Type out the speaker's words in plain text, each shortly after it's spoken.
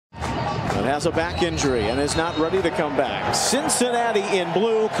but has a back injury and is not ready to come back. Cincinnati in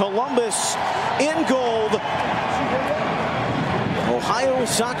blue, Columbus in gold. Ohio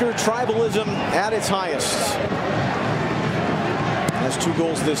soccer tribalism at its highest. Has 2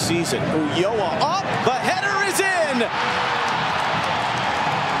 goals this season. Ulloa up, the header is in.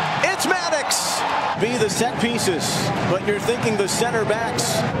 It's Maddox. Be the set pieces, but you're thinking the center backs.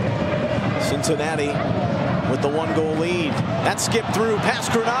 Cincinnati with the 1-goal lead. That skip through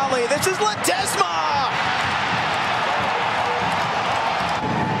past Granale. This is Ledesma.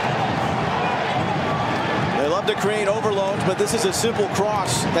 They love to create overloads, but this is a simple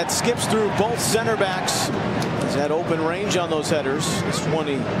cross that skips through both center backs. He's had open range on those headers. This one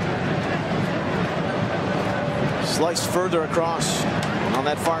he sliced further across on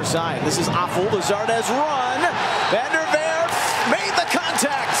that far side. This is awful. The Zardes run. Van der Werf made the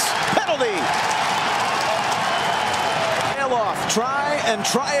contact. Penalty. Off. Try and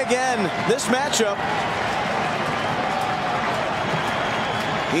try again. This matchup.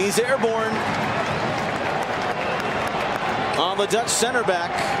 He's airborne on the Dutch center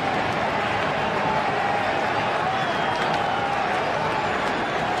back.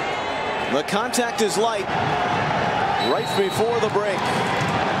 The contact is light right before the break.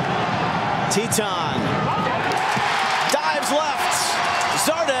 Teton dives left.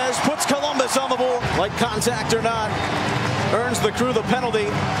 Zardes puts Columbus on the board. Like contact or not, earns the crew the penalty.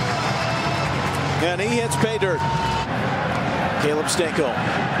 And he hits pay dirt. Caleb Stanko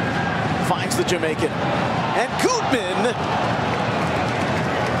finds the Jamaican. And Gutman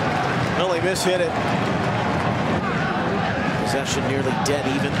really mishit it. Possession nearly dead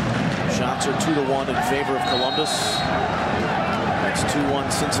even. Shots are 2-1 in favor of Columbus. It's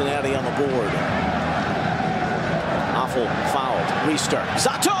 2-1 Cincinnati on the board. Awful fouled. Restart.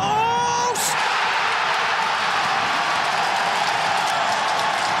 Santos!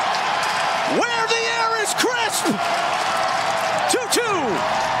 Where the air is crisp! 2-2.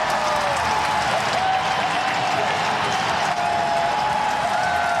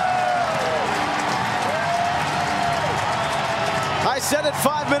 I said it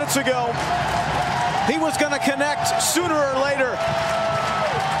 5 minutes ago. He was going to connect sooner or later.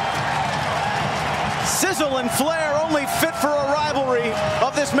 Sizzle and flair only fit for a rivalry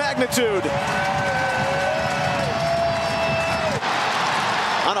of this magnitude.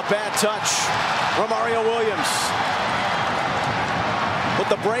 On a bad touch, Romario Williams. Put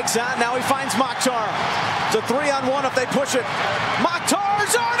the brakes on, now he finds Mokhtar. It's a 3-on-1 if they push it. Mokhtar,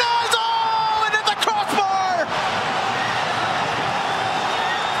 Zardes, oh, and hit the crossbar!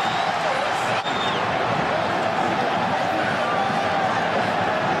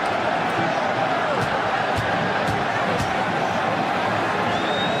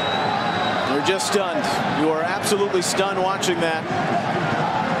 You're just stunned. You are absolutely stunned watching that.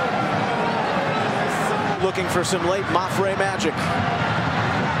 Looking for some late Mafre magic.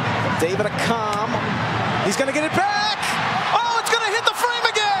 David Akam. He's going to get it back. Oh, it's going to hit the frame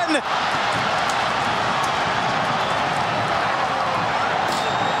again.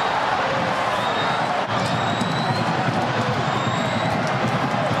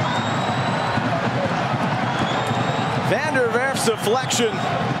 Van der Werf's deflection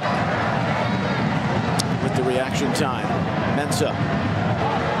with the reaction time. Mensah.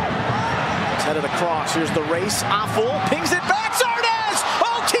 Headed across. Here's the race. Awful. Pings it back. Zardes!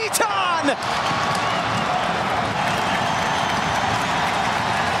 Oh, Teton!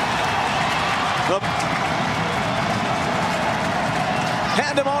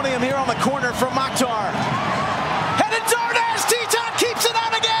 Pandemonium here on the corner from Mokhtar.